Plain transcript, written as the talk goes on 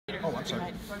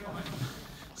sorry.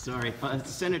 Sorry.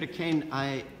 Senator Kaine,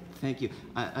 thank you.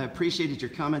 I appreciated your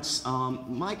comments.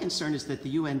 My concern is that the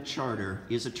UN Charter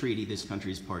is a treaty this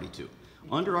country is party to.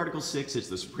 Under Article 6, it's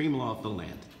the supreme law of the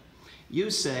land. You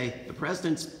say the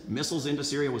president's missiles into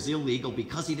Syria was illegal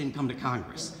because he didn't come to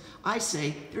Congress. I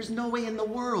say there's no way in the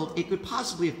world it could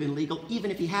possibly have been legal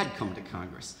even if he had come to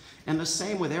Congress. And the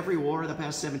same with every war of the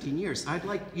past 17 years. I'd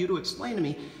like you to explain to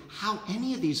me how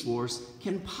any of these wars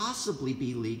can possibly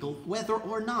be legal, whether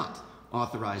or not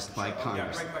authorized by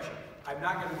Congress. Yeah, great question. I'm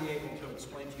not going to be able to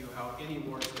explain to you how any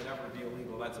wars could ever be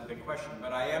illegal. That's a big question.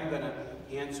 But I am going to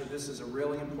answer this as a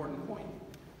really important point.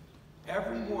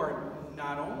 Every war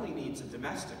not only needs a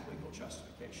domestic legal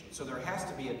justification, so there has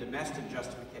to be a domestic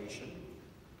justification,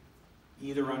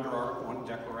 either under Article 1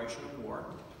 Declaration of War,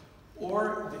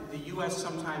 or the U.S.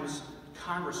 sometimes,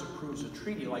 Congress approves a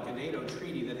treaty, like a NATO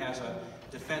treaty that has a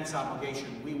defense obligation.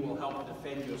 We will help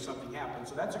defend you if something happens.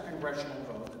 So that's a congressional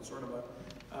vote. It's sort of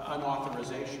an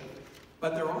authorization.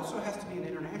 But there also has to be an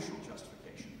international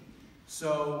justification.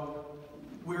 So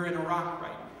we're in Iraq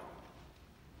right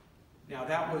now. Now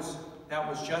that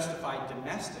was justified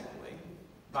domestically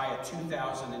by a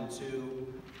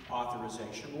 2002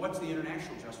 authorization. What's the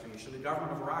international justification? The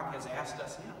government of Iraq has asked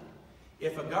us in.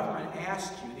 If a government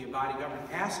asks you, the Abadi government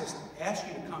asks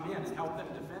you to come in and help them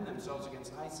defend themselves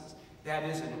against ISIS, that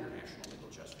is an international legal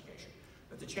justification.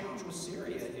 But the challenge with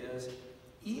Syria is,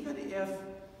 even if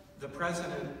the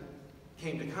president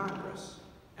came to Congress,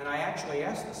 and I actually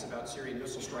asked this about Syrian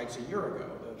missile strikes a year ago,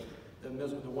 the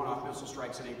one-off missile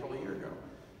strikes in April a year ago.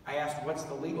 I asked, what's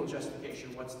the legal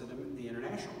justification, what's the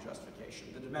international justification,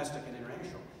 the domestic and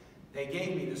international? They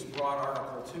gave me this broad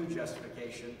Article 2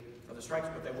 justification for the strikes,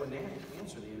 but they wouldn't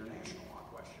answer the international law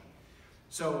question.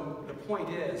 So the point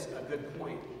is, a good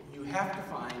point, you have to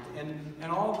find,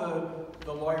 and all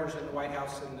the lawyers in the White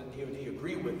House and the DOD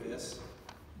agree with this,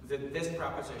 this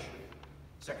proposition.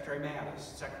 Secretary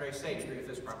Mattis, Secretary of State agree with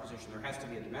this proposition. There has to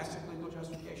be a domestic legal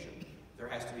justification. There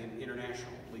has to be an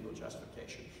international legal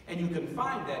justification. And you can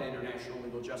find that international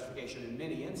legal justification in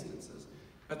many instances,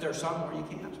 but there are some where you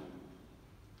can't.